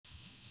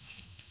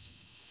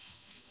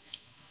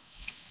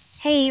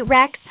Hey,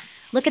 Rex,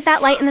 look at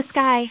that light in the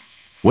sky.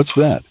 What's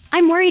that?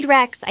 I'm worried,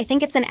 Rex. I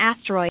think it's an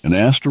asteroid. An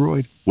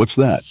asteroid? What's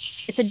that?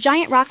 It's a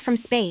giant rock from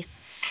space.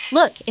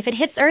 Look, if it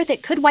hits Earth,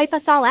 it could wipe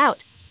us all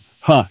out.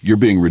 Ha, you're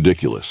being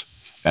ridiculous.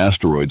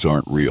 Asteroids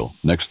aren't real.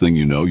 Next thing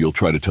you know, you'll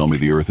try to tell me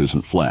the Earth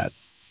isn't flat.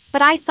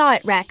 But I saw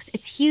it, Rex.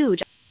 It's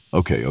huge.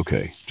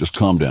 Okay. Just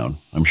calm down.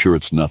 I'm sure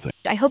it's nothing.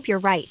 I hope you're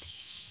right.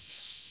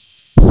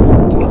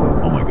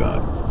 Oh my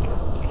God.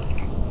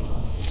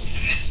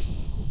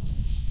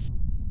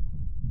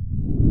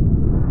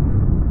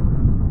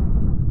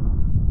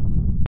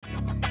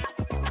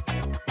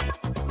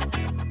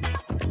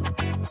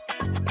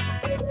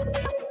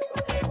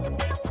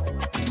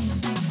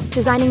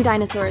 Designing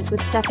Dinosaurs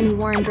with Stephanie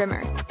Warren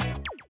Drimmer.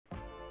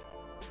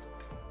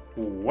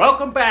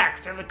 Welcome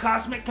back to the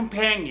Cosmic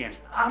Companion.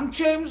 I'm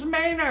James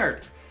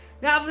Maynard.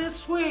 Now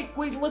this week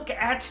we look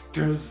at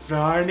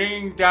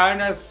Designing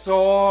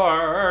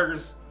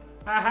Dinosaurs.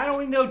 How do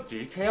we know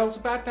details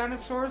about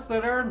dinosaurs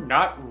that are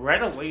not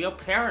readily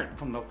apparent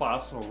from the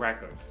fossil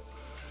record?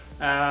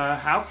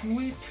 How can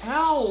we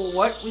tell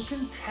what we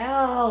can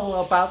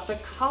tell about the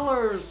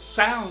colors,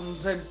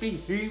 sounds, and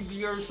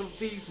behaviors of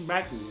these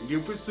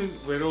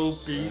magnificent little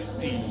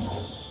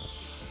beasties?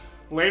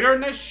 Later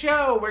in the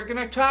show, we're going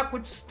to talk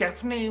with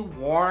Stephanie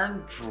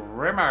Warren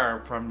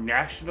Drimmer from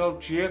National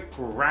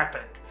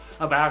Geographic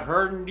about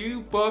her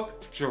new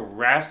book,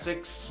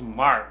 Jurassic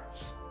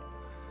Smarts.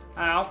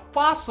 Now,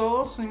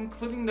 fossils,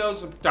 including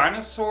those of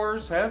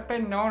dinosaurs, have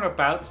been known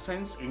about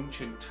since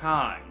ancient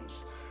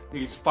times.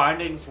 These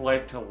findings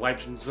led to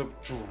legends of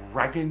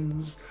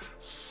dragons,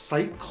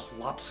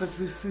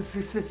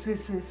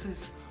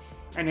 cyclopseseseses,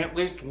 and at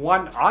least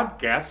one odd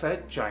guess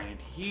at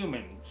giant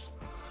humans.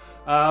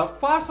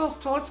 Fossils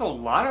tell us a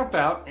lot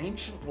about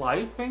ancient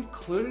life,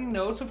 including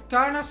those of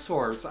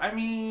dinosaurs. I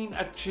mean,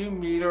 a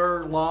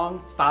 2-meter long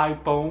thigh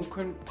bone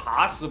couldn't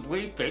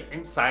possibly fit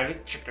inside a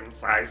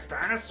chicken-sized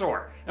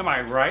dinosaur. Am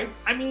I right?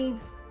 I mean,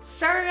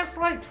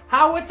 seriously,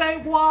 how would they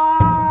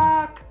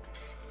walk?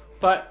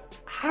 But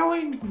how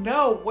do we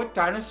know what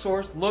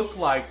dinosaurs look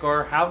like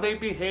or how they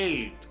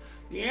behaved?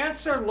 The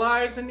answer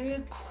lies in the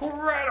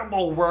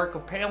incredible work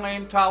of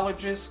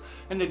paleontologists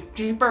and the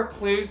deeper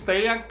clues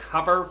they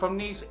uncover from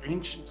these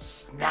ancient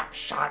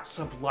snapshots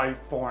of life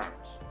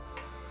forms.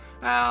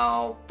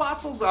 Now,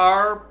 fossils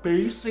are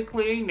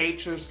basically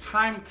nature's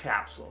time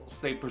capsules.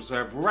 They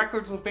preserve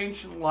records of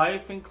ancient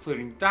life,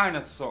 including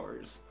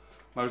dinosaurs.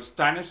 Most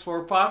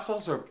dinosaur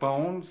fossils are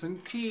bones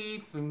and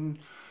teeth, and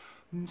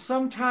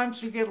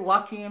sometimes you get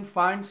lucky and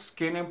find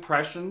skin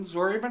impressions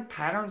or even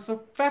patterns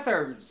of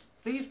feathers.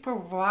 These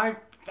provide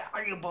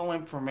valuable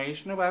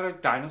information about a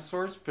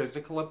dinosaur's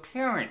physical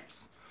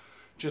appearance.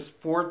 Just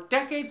 4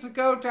 decades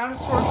ago,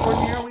 dinosaurs were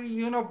nearly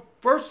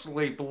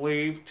universally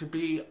believed to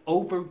be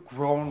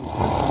overgrown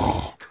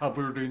lizards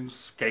covered in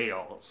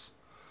scales.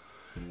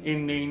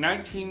 In the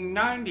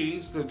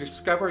 1990s, the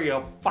discovery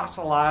of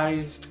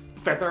fossilized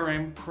feather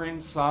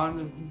imprints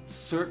on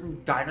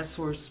certain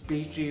dinosaur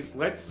species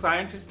led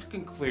scientists to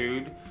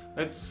conclude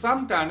that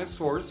some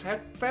dinosaurs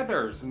had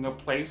feathers in the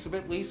place of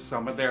at least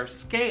some of their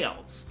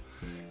scales.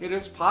 It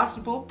is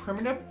possible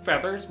primitive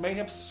feathers may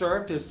have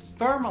served as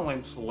thermal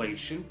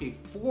insulation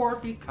before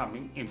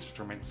becoming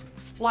instruments of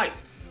flight.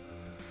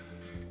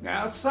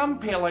 Now, some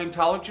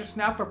paleontologists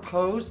now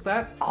propose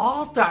that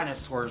all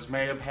dinosaurs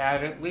may have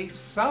had at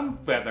least some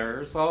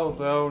feathers,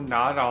 although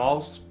not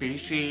all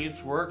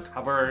species were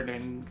covered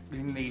in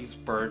these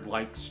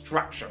bird-like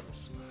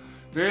structures.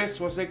 This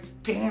was a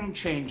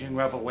game-changing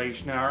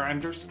revelation in our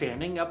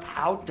understanding of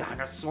how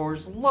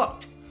dinosaurs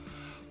looked.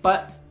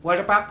 But what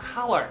about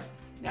color?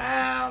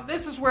 Now,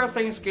 this is where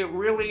things get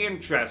really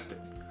interesting.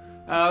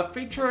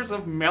 Features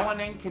of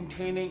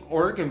melanin-containing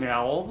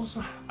organelles,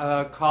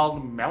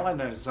 called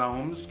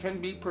melanosomes,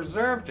 can be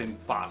preserved in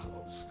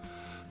fossils.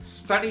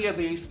 Study of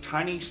these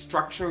tiny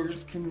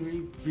structures can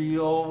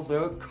reveal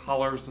the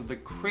colors of the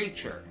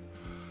creature.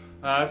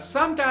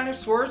 Some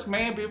dinosaurs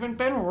may have even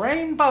been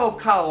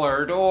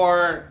rainbow-colored,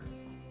 or...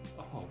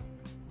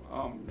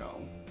 Oh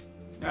no.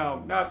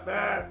 No, not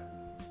that.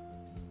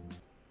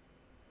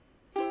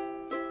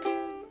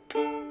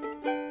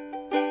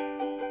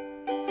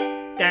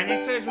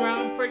 Dinosaurs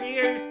roamed for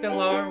years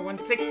galore,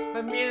 1/6 of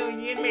a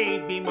million,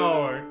 maybe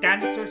more.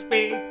 Dinosaurs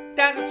big,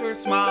 dinosaurs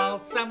small,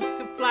 some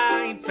could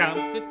fly and some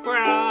could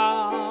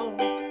crawl.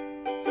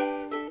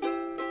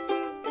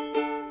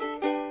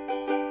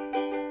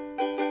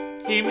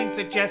 Humans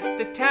are just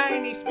a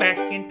tiny speck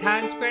in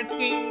time's grand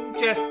scheme,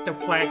 just a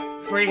fleck.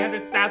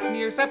 300,000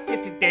 years up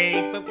to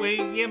today, but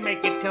will you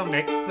make it till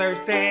next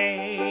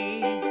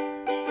Thursday?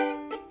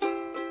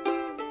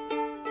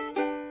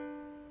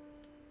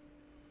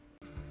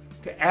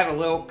 To add a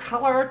little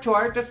color to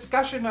our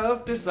discussion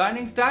of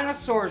Designing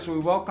Dinosaurs, we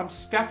welcome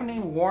Stephanie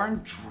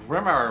Warren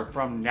Drimmer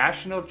from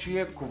National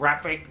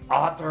Geographic,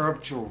 author of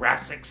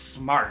Jurassic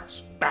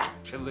Smarts,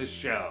 back to the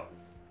show.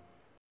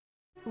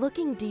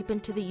 Looking deep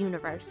into the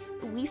universe,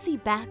 we see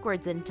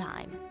backwards in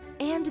time.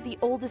 And the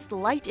oldest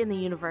light in the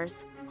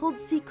universe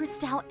holds secrets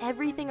to how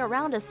everything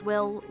around us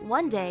will,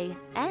 one day,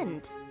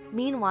 end.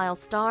 Meanwhile,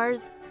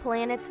 stars,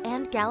 planets,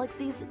 and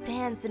galaxies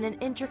dance in an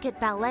intricate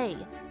ballet,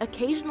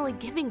 occasionally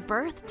giving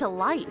birth to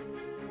life.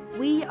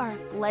 We are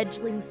a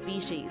fledgling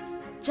species,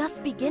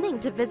 just beginning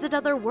to visit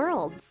other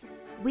worlds.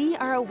 We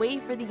are a way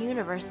for the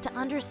universe to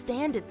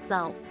understand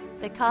itself.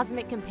 The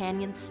Cosmic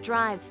Companion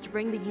strives to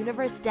bring the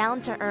universe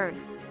down to Earth,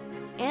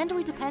 and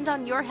we depend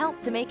on your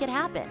help to make it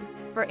happen.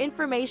 For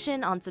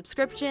information on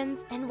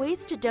subscriptions and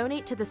ways to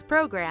donate to this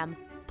program,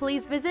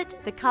 please visit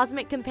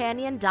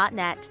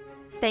thecosmiccompanion.net.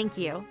 Thank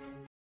you.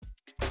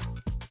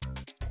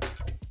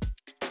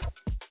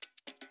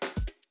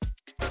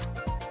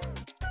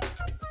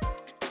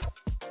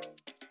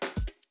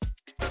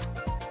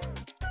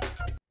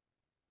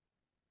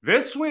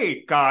 This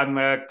week on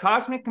the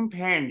Cosmic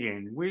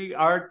Companion, we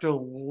are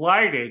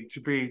delighted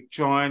to be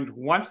joined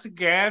once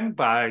again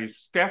by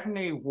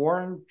Stephanie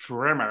Warren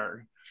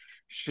Drimmer.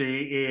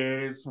 She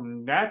is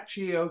from Nat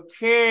Geo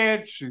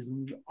Kids. She's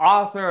an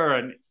author,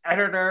 an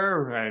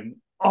editor, and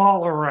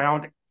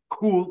all-around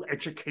cool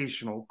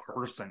educational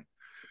person.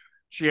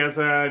 She has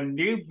a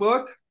new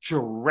book,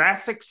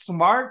 Jurassic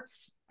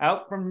Smarts,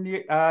 out from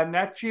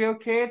Nat Geo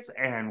Kids,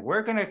 and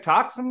we're going to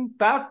talk some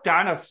about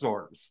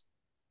dinosaurs.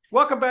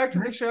 Welcome back to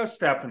the show,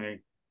 Stephanie.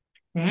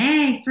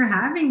 Thanks for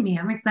having me.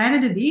 I'm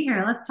excited to be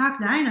here. Let's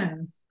talk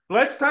dinos.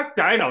 Let's talk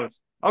dinos.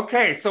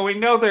 Okay, so we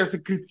know there's a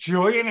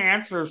gajillion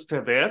answers to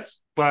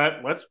this,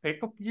 but let's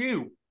pick a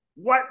few.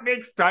 What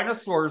makes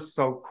dinosaurs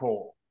so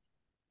cool?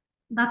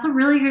 That's a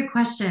really good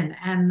question,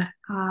 and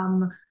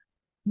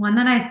one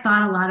that I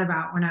thought a lot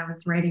about when I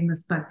was writing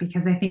this book,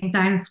 because I think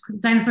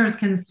dinosaurs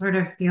can sort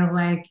of feel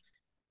like,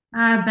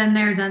 been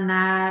there, done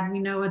that. We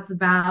know what's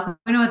about.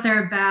 We know what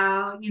they're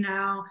about,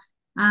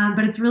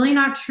 but it's really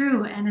not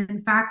true. And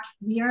in fact,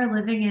 we are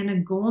living in a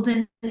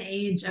golden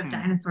age of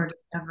dinosaur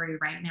discovery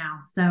right now.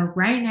 So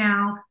right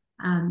now,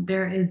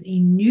 there is a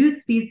new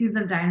species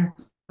of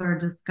dinosaur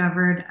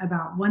discovered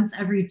about once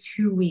every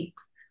 2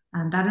 weeks.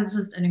 That is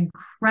just an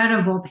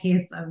incredible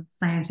pace of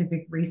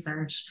scientific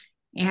research.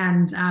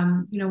 And,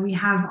 we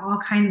have all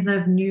kinds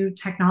of new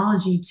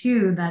technology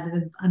too that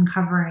is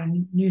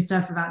uncovering new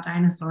stuff about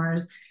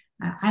dinosaurs.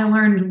 I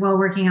learned while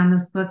working on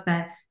this book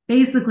that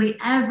basically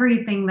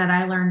everything that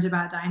I learned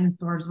about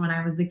dinosaurs when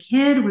I was a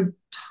kid was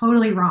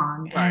totally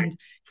wrong. Right. And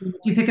if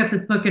you pick up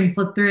this book and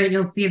flip through it,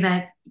 you'll see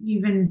that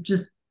even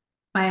just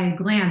by a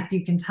glance,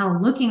 you can tell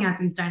looking at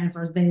these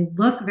dinosaurs, they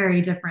look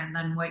very different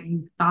than what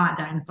you thought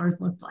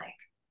dinosaurs looked like.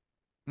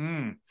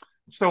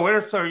 So what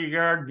are some of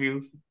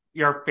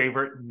your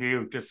favorite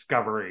new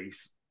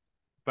discoveries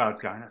about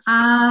dinosaurs?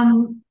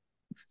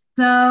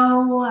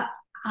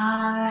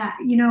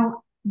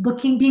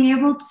 Being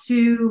able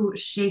to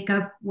shake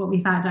up what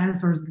we thought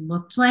dinosaurs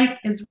looked like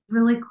is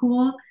really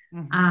cool.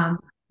 Mm-hmm.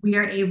 We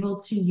are able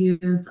to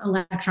use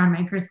electron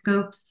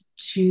microscopes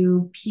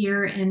to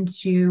peer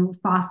into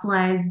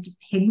fossilized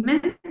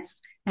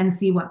pigments and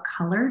see what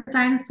color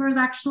dinosaurs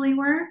actually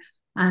were.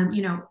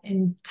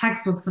 In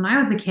textbooks when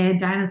I was a kid,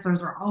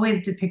 dinosaurs were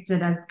always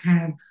depicted as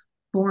kind of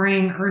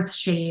boring earth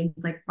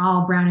shades, like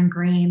all brown and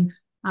green.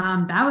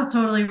 That was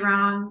totally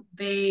wrong.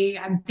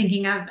 I'm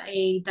thinking of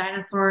a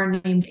dinosaur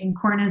named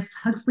Incornis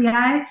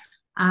huxleyi.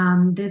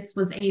 This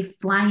was a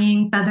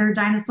flying feathered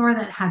dinosaur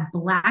that had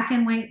black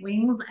and white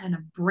wings and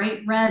a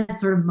bright red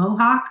sort of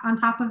mohawk on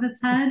top of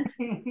its head.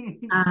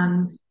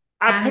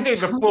 I pity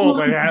the fool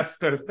that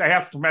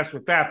has to mess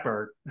with that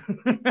bird.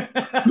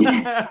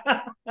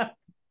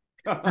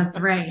 That's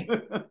right.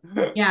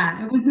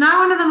 Yeah, it was not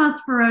one of the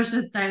most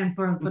ferocious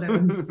dinosaurs, but it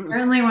was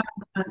certainly one of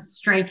the most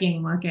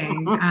striking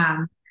looking.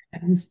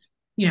 And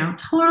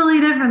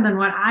totally different than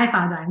what I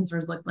thought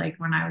dinosaurs looked like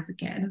when I was a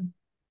kid.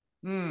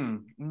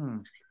 And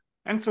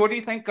so what do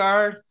you think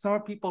are some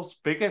of people's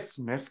biggest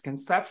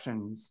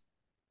misconceptions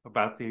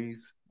about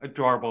these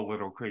adorable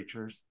little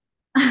creatures?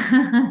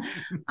 I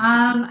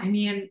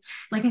mean,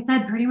 like I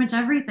said, pretty much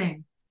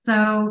everything.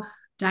 So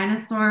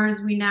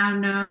dinosaurs, we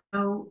now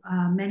know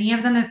many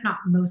of them, if not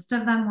most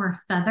of them, were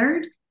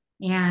feathered.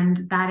 And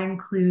that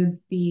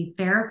includes the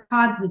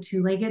theropods, the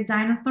two-legged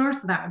dinosaurs.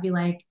 So that would be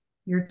like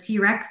your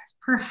T-Rex,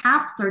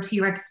 perhaps, or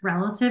T-Rex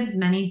relatives.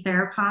 Many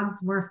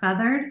theropods were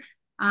feathered.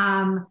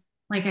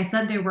 Like I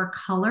said, they were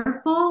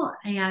colorful.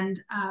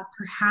 And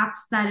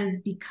perhaps that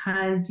is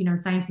because,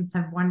 scientists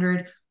have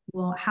wondered,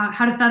 well,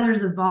 how do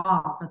feathers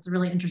evolve? That's a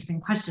really interesting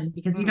question,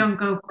 because you don't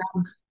go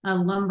from a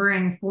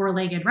lumbering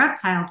four-legged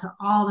reptile to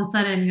all of a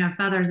sudden you have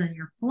feathers and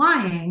you're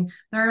flying.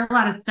 There are a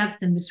lot of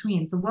steps in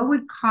between. So what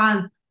would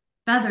cause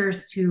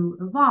feathers to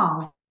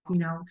evolve?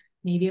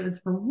 Maybe it was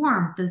for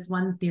warmth is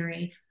one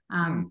theory.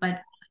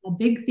 But a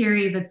big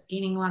theory that's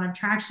gaining a lot of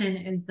traction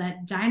is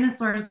that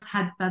dinosaurs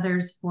had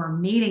feathers for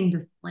mating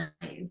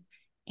displays.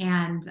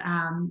 And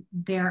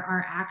there's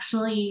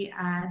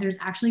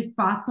actually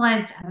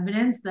fossilized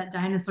evidence that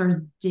dinosaurs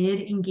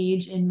did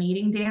engage in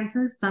mating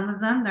dances. Some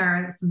of them, there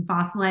are some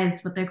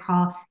fossilized, what they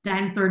call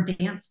dinosaur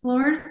dance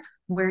floors,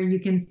 where you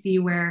can see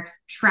where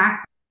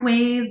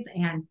trackways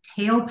and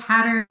tail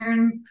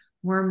patterns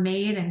were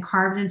made and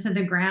carved into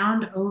the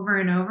ground over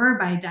and over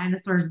by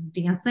dinosaurs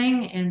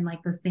dancing in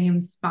like the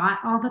same spot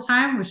all the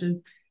time, which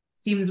is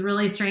seems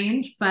really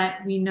strange, but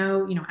we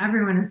know,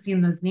 everyone has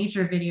seen those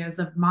nature videos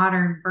of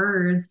modern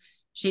birds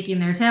shaking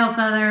their tail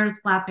feathers,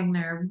 flapping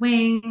their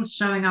wings,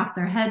 showing off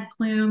their head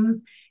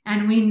plumes.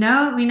 And we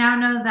now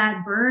know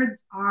that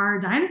birds are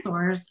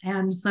dinosaurs.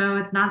 And so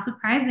it's not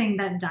surprising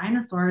that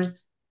dinosaurs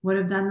would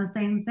have done the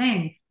same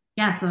thing.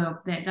 Yeah, so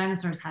the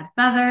dinosaurs had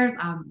feathers.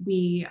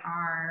 We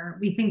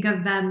think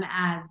of them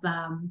as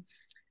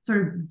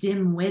sort of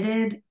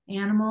dim-witted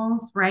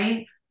animals,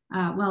 right?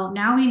 Well,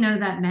 now we know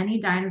that many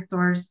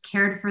dinosaurs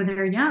cared for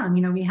their young.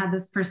 We had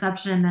this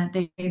perception that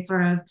they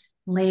sort of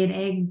laid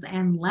eggs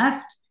and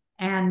left,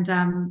 and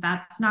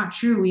that's not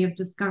true. We have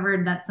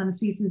discovered that some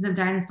species of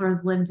dinosaurs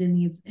lived in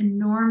these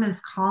enormous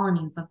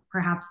colonies of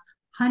perhaps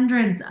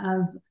hundreds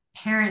of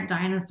parent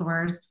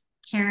dinosaurs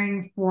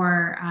caring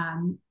for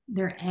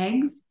their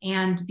eggs.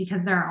 And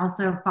because there are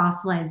also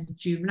fossilized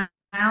juvenile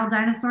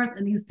dinosaurs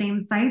in these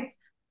same sites,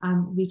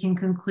 we can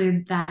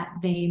conclude that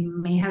they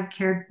may have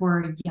cared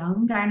for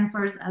young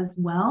dinosaurs as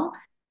well.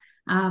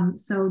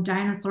 So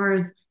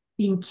dinosaurs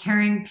being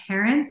caring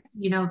parents,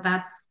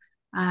 that's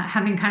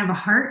having kind of a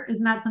heart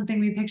is not something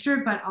we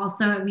picture, but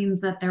also it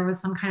means that there was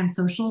some kind of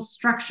social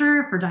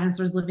structure for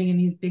dinosaurs living in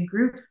these big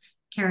groups,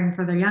 caring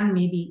for their young,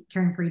 maybe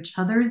caring for each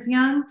other's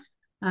young.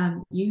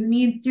 You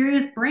need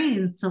serious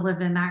brains to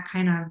live in that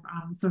kind of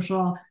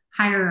social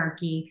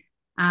hierarchy.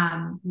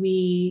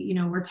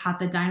 We're taught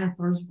that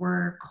dinosaurs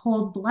were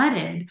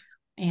cold-blooded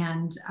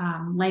and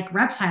like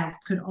reptiles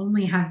could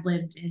only have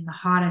lived in the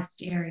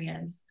hottest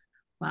areas.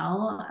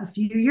 Well, a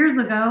few years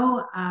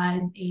ago,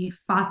 a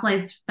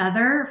fossilized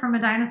feather from a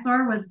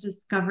dinosaur was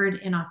discovered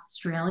in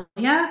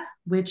Australia,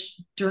 which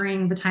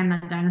during the time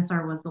that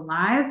dinosaur was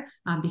alive,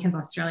 because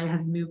Australia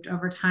has moved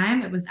over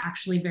time, it was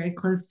actually very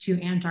close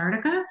to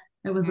Antarctica.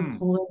 It was a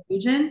polar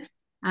region.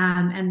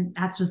 And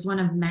that's just one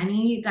of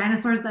many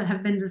dinosaurs that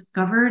have been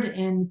discovered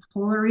in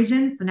polar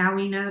regions. So now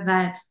we know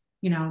that,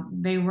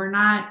 they were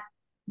not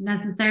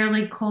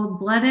necessarily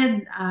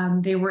cold-blooded.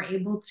 They were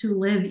able to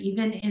live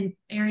even in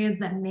areas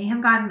that may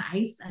have gotten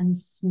ice and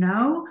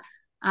snow.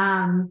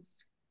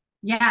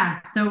 Yeah,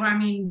 so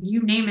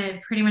you name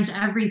it, pretty much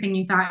everything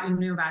you thought you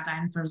knew about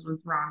dinosaurs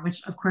was wrong,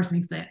 which of course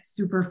makes it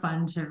super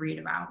fun to read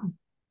about.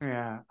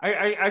 Yeah,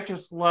 I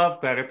just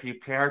love that if you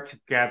pair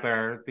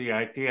together the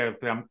idea of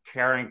them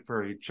caring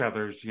for each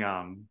other's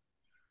young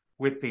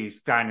with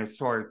these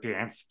dinosaur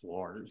dance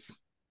floors.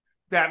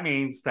 That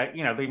means that,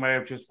 they might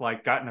have just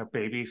gotten a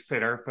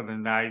babysitter for the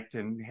night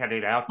and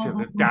headed out to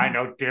the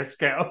dino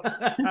disco.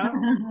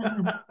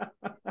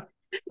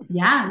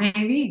 Yeah,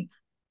 maybe.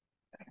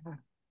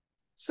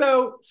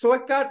 So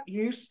what got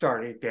you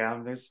started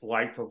down this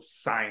life of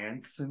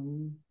science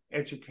and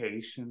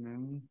education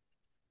and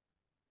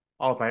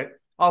all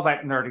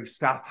that nerdy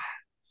stuff?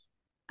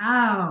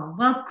 Oh,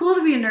 well, it's cool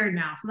to be a nerd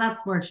now, so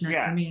that's fortunate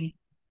for me.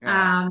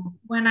 Yeah.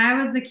 When I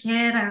was a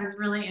kid, I was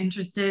really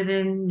interested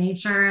in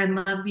nature and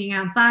loved being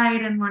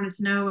outside and wanted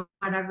to know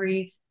what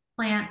every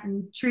plant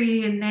and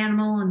tree and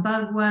animal and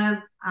bug was.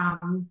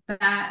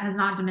 That has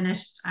not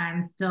diminished.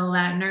 I'm still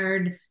that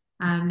nerd.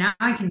 Now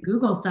I can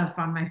Google stuff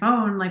on my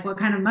phone, like what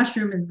kind of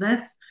mushroom is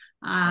this?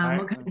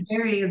 What kind of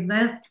berry is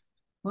this?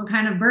 What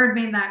kind of bird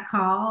made that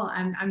call?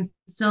 I'm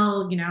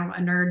still, a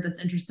nerd that's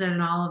interested in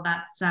all of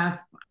that stuff.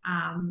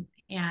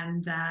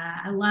 And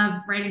I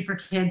love writing for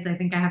kids. I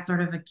think I have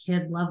sort of a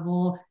kid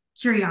level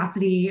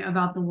curiosity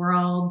about the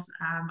world.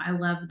 I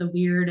love the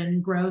weird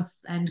and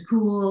gross and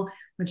cool,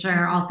 which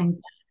are all things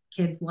that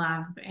kids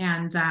love.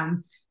 And,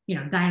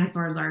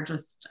 dinosaurs are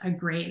just a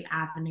great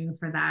avenue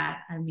for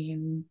that.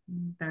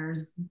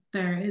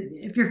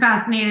 If you're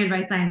fascinated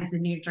by science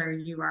and nature,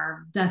 you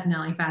are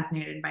definitely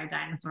fascinated by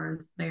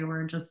dinosaurs. They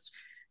were just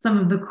some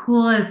of the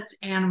coolest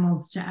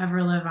animals to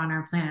ever live on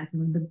our planet.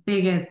 Some of the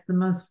biggest, the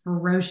most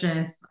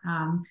ferocious.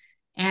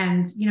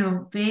 And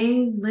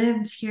they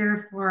lived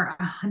here for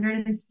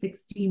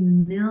 160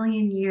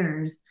 million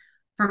years.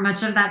 For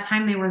much of that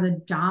time, they were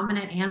the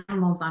dominant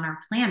animals on our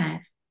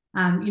planet.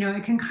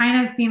 It can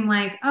kind of seem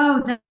like,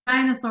 oh,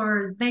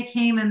 dinosaurs, they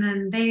came and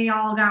then they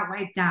all got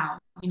wiped out.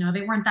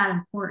 They weren't that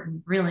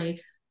important,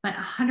 really. But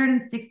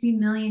 160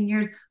 million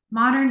years,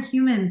 modern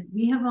humans,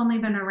 we have only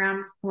been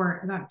around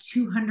for about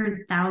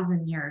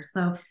 200,000 years.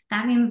 So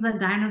that means that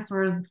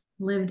dinosaurs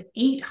lived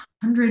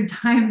 800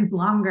 times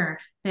longer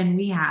than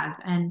we have.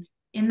 And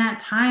in that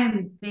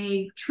time,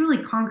 they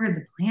truly conquered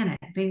the planet.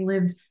 They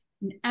lived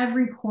in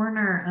every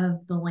corner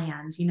of the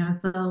land,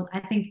 So I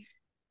think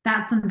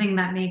that's something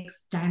that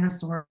makes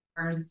dinosaurs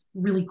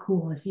really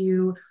cool. If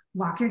you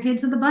walk your kid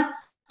to the bus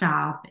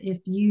stop, if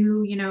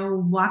you,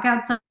 walk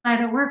outside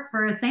at work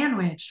for a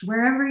sandwich,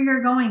 wherever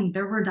you're going,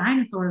 there were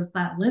dinosaurs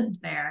that lived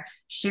there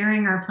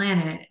sharing our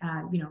planet,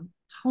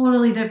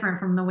 totally different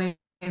from the way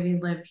we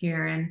live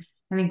here. And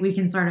I think we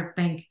can sort of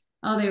think,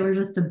 oh, they were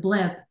just a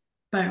blip.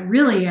 But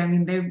really,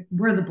 they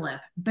were the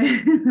blip.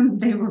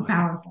 They were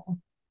powerful.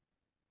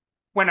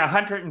 When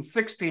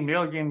 160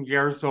 million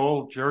years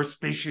old your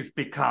species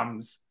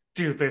becomes,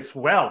 do this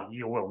well,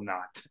 you will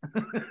not.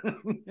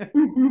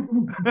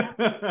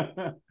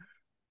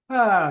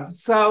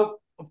 So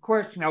of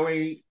course,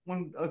 I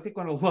think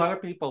when a lot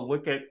of people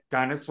look at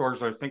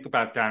dinosaurs or think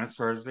about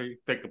dinosaurs, they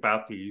think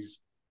about these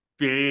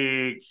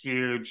big,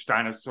 huge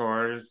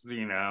dinosaurs,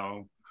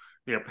 the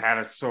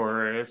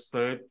Apatosaurus,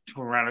 the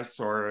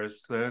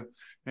Tyrannosaurus,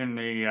 and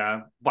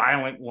the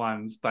violent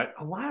ones. But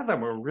a lot of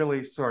them are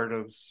really sort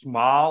of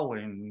small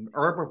and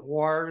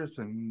herbivores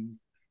and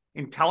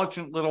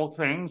intelligent little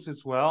things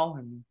as well.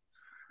 And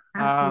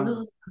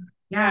Absolutely.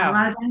 Yeah, a yeah,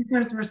 lot of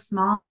dinosaurs were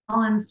small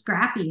and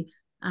scrappy.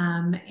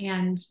 And,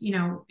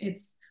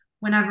 it's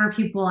whenever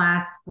people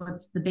ask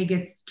what's the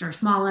biggest or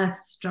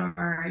smallest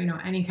or,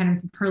 any kind of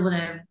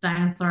superlative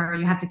dinosaur,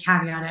 you have to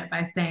caveat it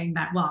by saying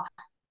that, well,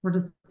 we're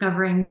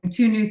discovering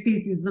 2 new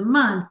species a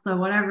month. So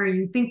whatever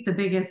you think the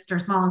biggest or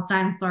smallest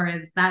dinosaur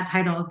is, that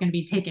title is going to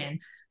be taken.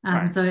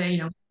 right. So,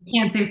 you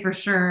can't say for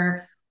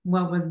sure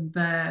what was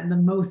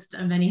the most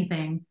of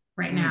anything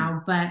right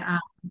now. But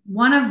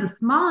one of the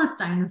smallest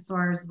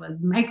dinosaurs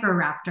was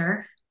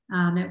Microraptor.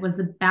 It was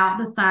about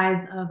the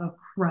size of a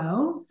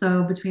crow,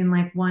 so between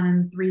like 1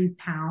 and 3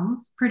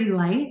 pounds, pretty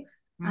light.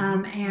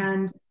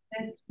 And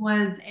this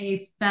was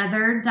a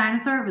feathered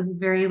dinosaur. It was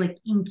very like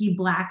inky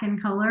black in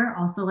color,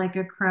 also like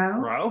a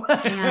crow. Bro.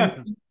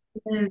 And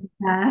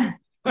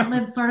it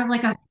lived sort of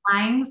like a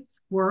flying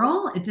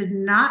squirrel. It did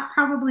not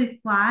probably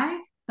fly,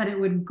 but it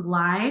would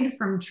glide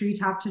from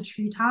treetop to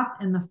treetop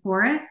in the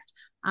forest,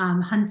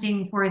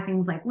 hunting for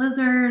things like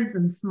lizards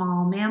and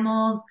small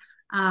mammals.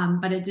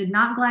 But it did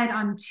not glide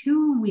on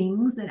 2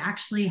 wings. It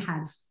actually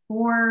had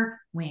 4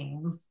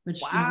 wings,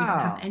 which we don't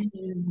have any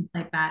animals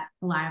like that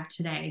alive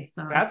today.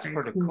 So that's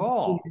pretty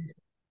cool.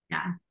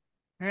 Yeah.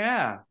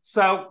 Yeah.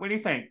 So what do you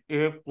think?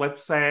 If,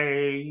 let's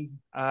say,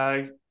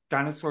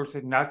 dinosaurs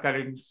had not got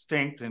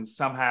extinct and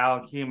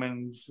somehow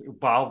humans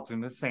evolved in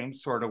the same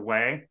sort of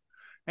way,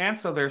 and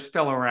so they're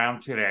still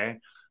around today,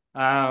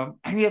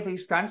 any of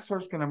these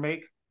dinosaurs going to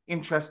make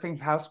interesting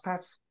house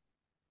pets?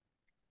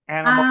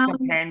 Animal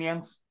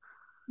companions?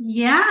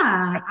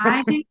 Yeah,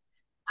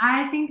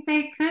 I think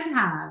they could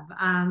have.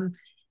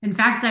 In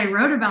fact, I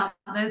wrote about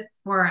this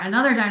for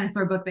another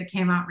dinosaur book that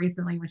came out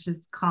recently, which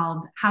is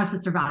called How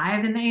to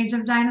Survive in the Age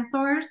of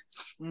Dinosaurs.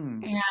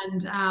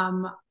 And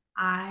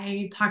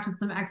I talked to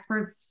some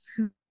experts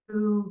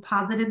who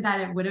posited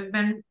that it would have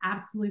been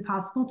absolutely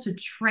possible to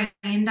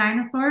train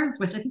dinosaurs,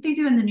 which I think they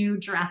do in the new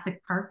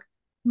Jurassic Park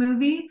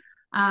movie.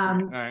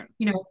 It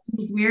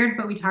seems weird,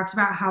 but we talked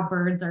about how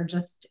birds are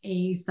just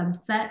a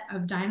subset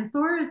of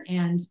dinosaurs,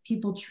 and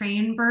people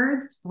train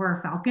birds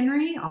for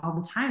falconry all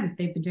the time.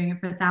 They've been doing it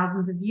for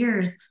thousands of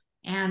years.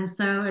 And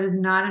so it is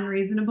not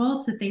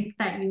unreasonable to think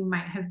that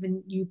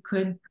you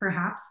could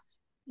perhaps,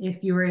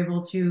 if you were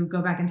able to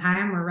go back in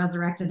time or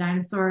resurrect a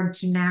dinosaur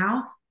to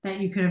now, that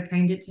you could have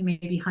trained it to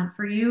maybe hunt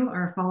for you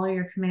or follow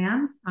your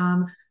commands.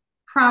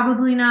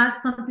 Probably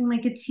not something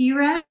like a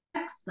T-Rex.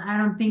 I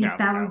don't think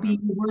that would be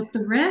worth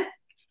the risk.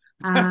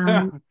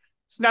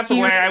 It's not the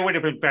way I would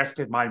have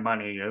invested my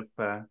money if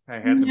I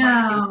had the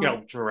money to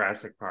build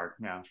Jurassic Park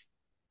now.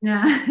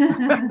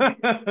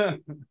 Yeah.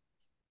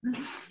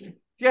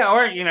 Yeah,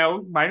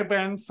 or, might have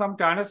been some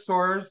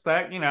dinosaurs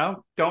that,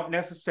 don't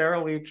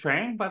necessarily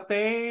train, but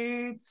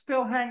they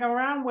still hang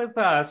around with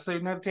us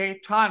in a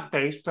detente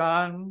based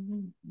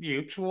on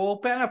mutual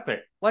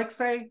benefit. Like,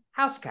 say,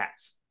 house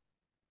cats.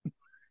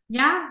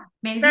 Yeah,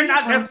 maybe. They're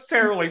not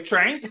necessarily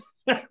trained.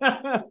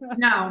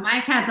 No,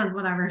 my cat does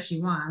whatever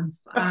she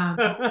wants.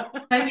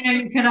 But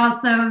you could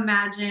also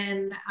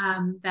imagine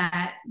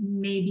that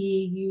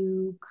maybe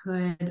you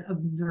could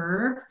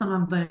observe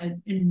some of the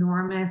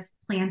enormous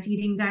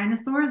plant-eating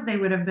dinosaurs. They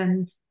would have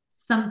been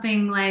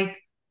something like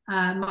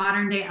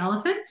modern-day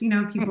elephants.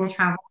 People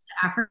travel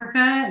to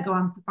Africa, go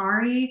on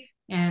safari,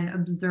 and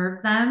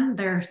observe them.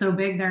 They're so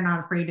big, they're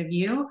not afraid of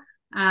you.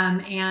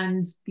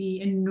 And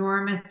the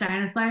enormous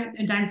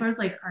dinosaurs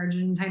like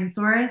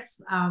Argentinosaurus,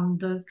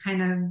 those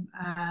kind of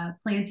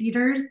plant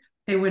eaters,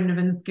 they wouldn't have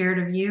been scared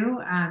of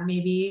you.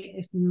 Maybe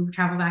if you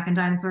travel back in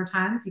dinosaur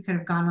times, you could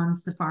have gone on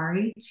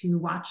safari to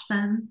watch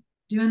them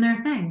doing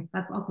their thing.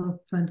 That's also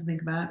fun to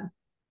think about.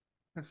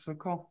 That's so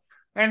cool.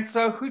 And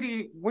so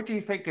what do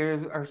you think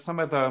are some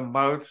of the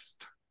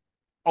most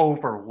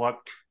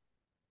overlooked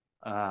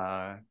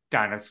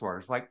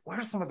dinosaurs? Like, what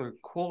are some of the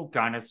cool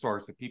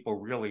dinosaurs that people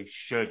really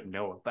should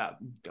know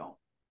about and don't?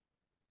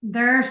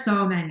 There are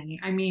so many.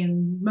 I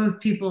mean, most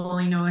people,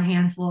 a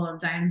handful of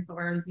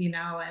dinosaurs,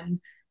 and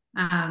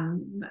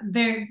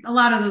a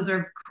lot of those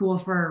are cool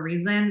for a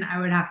reason. I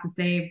would have to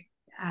say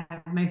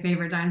my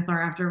favorite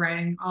dinosaur after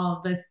writing all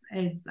of this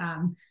is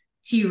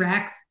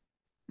T-Rex.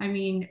 I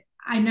mean,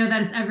 I know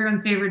that it's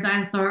everyone's favorite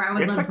dinosaur.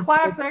 It's a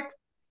classic.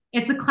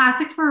 It's a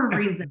classic for a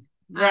reason.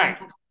 Right.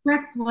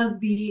 T-Rex was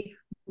the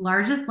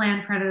largest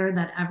land predator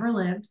that ever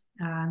lived.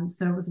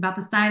 So it was about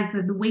the size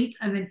of the weight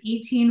of an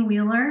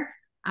 18-wheeler.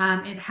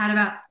 It had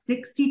about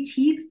 60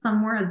 teeth,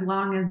 some were as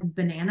long as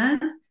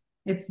bananas.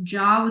 Its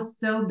jaw was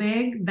so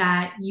big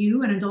that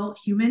you, an adult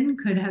human,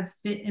 could have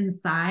fit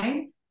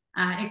inside.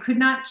 It could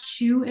not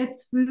chew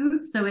its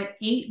food, so it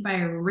ate by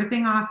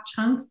ripping off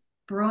chunks,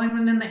 throwing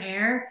them in the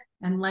air,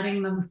 and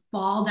letting them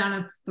fall down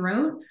its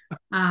throat.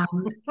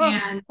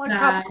 And like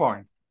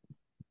popcorn.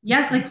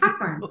 Yeah, like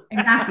popcorn.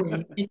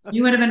 Exactly.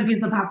 You would have been a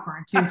piece of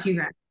popcorn to a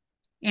T-Rex.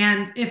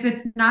 And if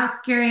it's not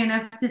scary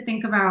enough to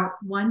think about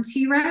one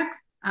T-Rex,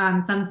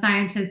 some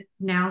scientists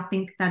now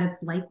think that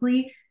it's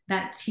likely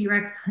that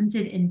T-Rex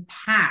hunted in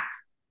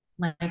packs,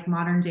 like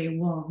modern day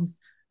wolves.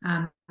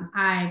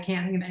 I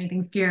can't think of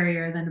anything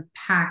scarier than a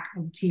pack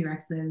of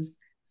T-Rexes.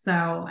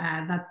 So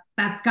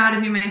that's got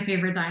to be my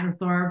favorite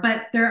dinosaur.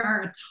 But there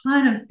are a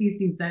ton of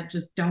species that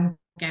just don't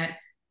get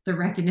the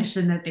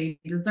recognition that they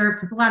deserve,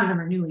 because a lot of them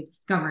are newly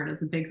discovered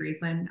is a big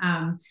reason.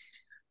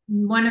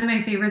 One of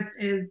my favorites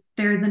is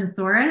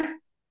Therizinosaurus.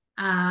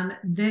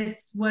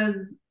 This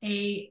was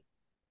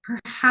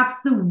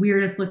perhaps the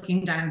weirdest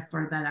looking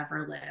dinosaur that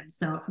ever lived.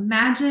 So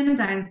imagine a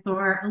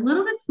dinosaur a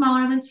little bit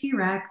smaller than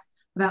T-Rex,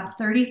 about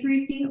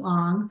 33 feet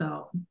long,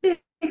 so big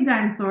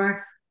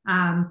dinosaur.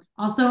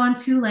 Also on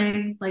two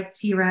legs like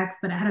T-Rex,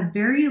 but it had a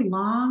very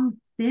long,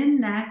 thin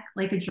neck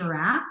like a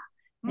giraffe's.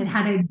 It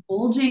had a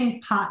bulging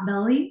pot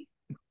belly,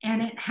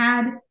 and it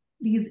had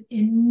these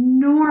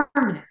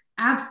enormous,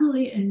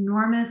 absolutely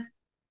enormous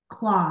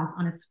claws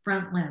on its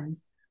front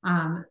limbs.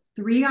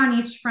 3 on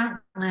each front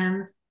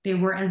limb. They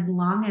were as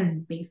long as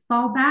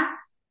baseball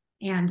bats,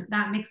 and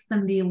that makes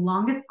them the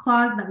longest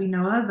claws that we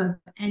know of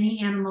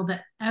any animal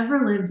that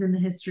ever lived in the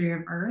history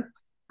of Earth.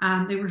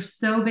 They were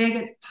so big,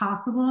 it's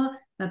possible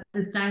that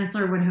this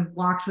dinosaur would have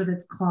walked with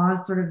its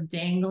claws sort of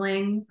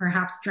dangling,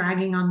 perhaps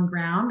dragging on the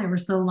ground. They were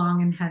so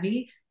long and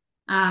heavy.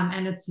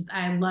 And it's just,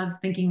 I love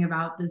thinking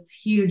about this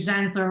huge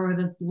dinosaur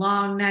with its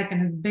long neck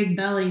and its big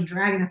belly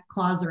dragging its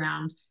claws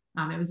around.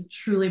 It was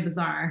truly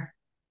bizarre.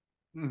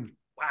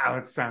 Wow,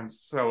 it sounds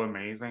so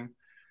amazing.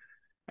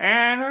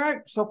 And all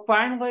right, so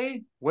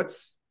finally,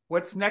 what's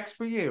next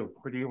for you?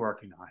 What are you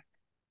working on?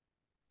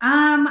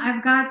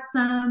 I've got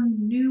some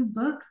new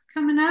books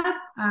coming up.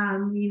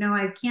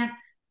 I can't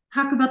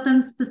talk about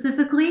them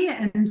specifically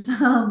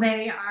until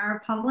they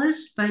are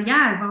published, but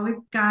yeah, I've always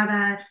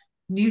got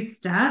new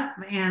stuff,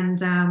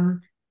 and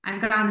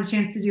I've gotten the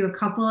chance to do a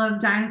couple of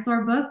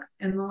dinosaur books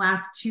in the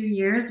last 2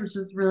 years, which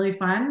is really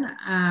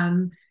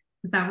fun.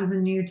 Because that was a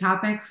new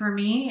topic for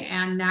me,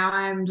 and now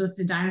I'm just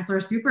a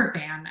dinosaur super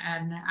fan,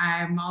 and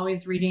I'm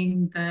always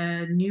reading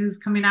the news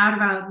coming out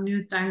about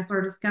newest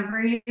dinosaur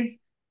discoveries.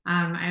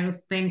 I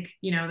just think,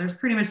 there's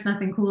pretty much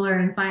nothing cooler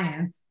in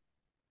science.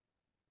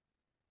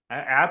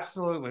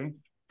 Absolutely.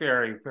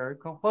 Very, very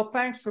cool. Well,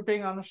 thanks for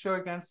being on the show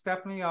again,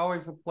 Stephanie.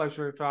 Always a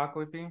pleasure to talk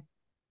with you.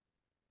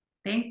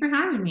 Thanks for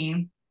having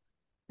me.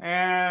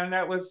 And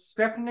that was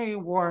Stephanie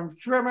Warren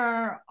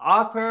Drimmer,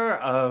 author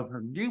of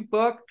her new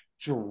book,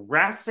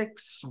 Jurassic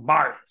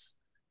Smarts,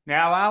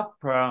 now out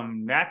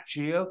from Nat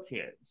Geo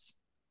Kids.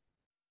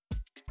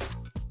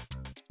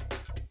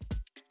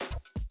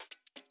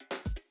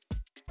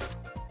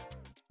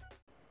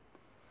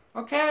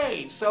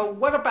 Okay, so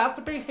what about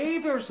the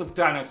behaviors of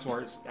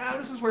dinosaurs? Now,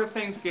 this is where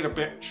things get a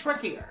bit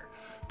trickier.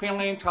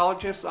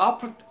 Paleontologists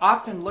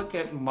often look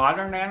at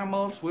modern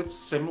animals with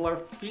similar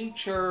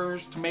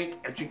features to make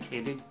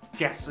educated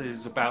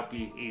guesses about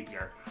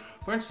behavior.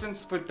 For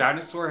instance, if a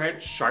dinosaur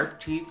had sharp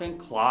teeth and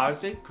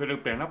claws, it could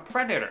have been a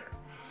predator.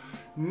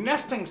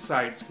 Nesting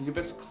sites can give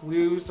us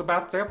clues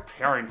about their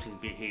parenting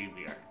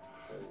behavior.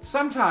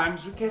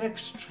 Sometimes we get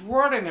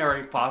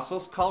extraordinary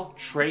fossils called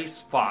trace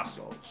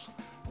fossils.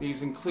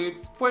 These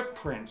include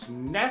footprints,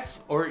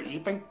 nests, or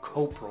even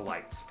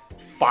coprolites,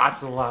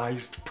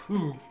 fossilized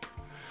poop.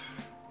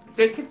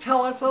 They can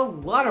tell us a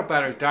lot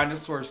about a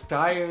dinosaur's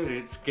diet,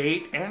 its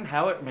gait, and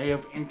how it may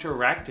have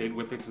interacted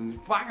with its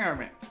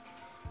environment.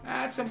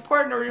 It's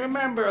important to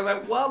remember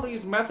that while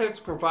these methods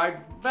provide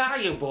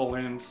valuable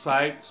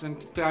insights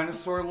into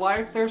dinosaur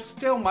life, there's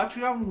still much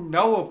we don't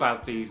know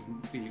about these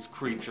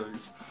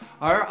creatures.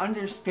 Our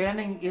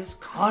understanding is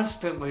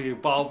constantly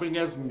evolving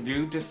as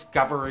new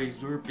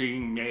discoveries are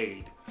being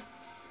made.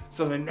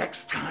 So the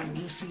next time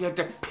you see a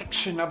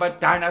depiction of a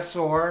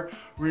dinosaur,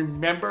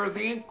 remember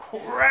the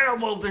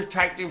incredible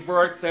detective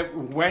work that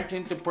went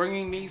into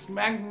bringing these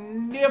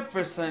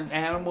magnificent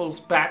animals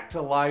back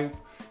to life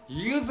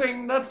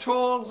using the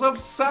tools of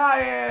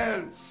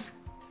science.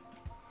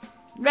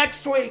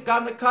 Next week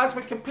on The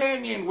Cosmic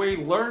Companion, we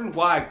learn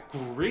why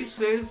Greece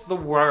is the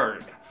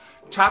word.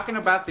 Talking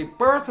about the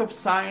birth of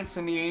science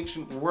in the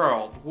ancient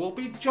world, we'll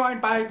be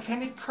joined by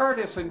Kenny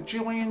Curtis and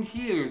Julian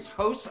Hughes,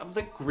 hosts of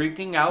the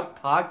Greeking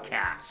Out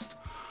podcast.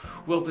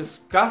 We'll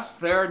discuss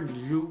their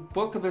new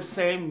book of the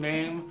same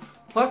name,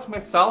 plus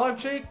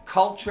mythology,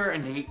 culture,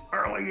 and the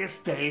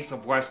earliest days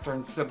of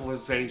Western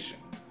civilization.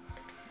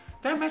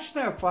 Did I mention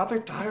their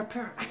father-daughter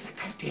pair? I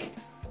think I did.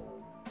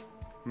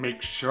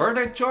 Make sure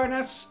to join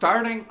us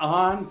starting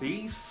on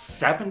the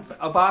 7th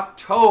of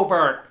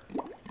October,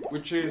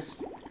 which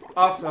is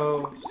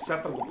also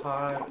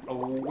Cephalopod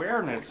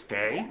Awareness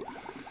Day.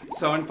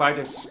 So invite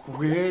a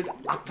squid,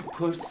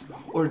 octopus,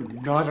 or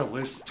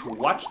nautilus to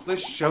watch the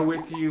show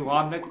with you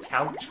on the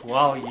couch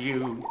while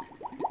you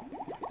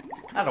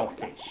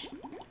cuddlefish.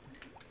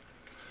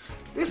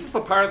 This is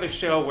the part of the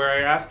show where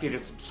I ask you to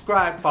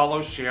subscribe,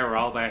 follow, share,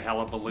 all that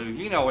hullabaloo.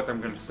 You know what I'm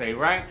going to say,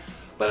 right?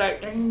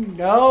 But I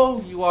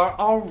know you are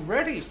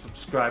already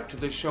subscribed to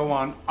the show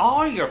on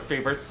all your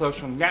favorite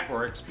social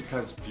networks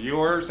because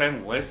viewers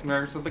and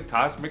listeners of the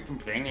Cosmic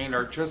Companion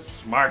are just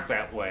smart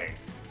that way.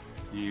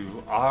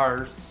 You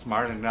are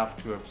smart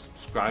enough to have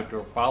subscribed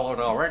or followed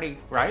already,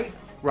 right?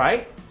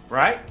 Right?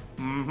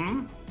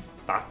 Mm-hmm.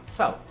 Thought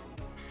so.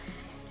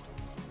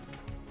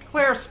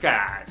 Clear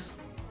skies.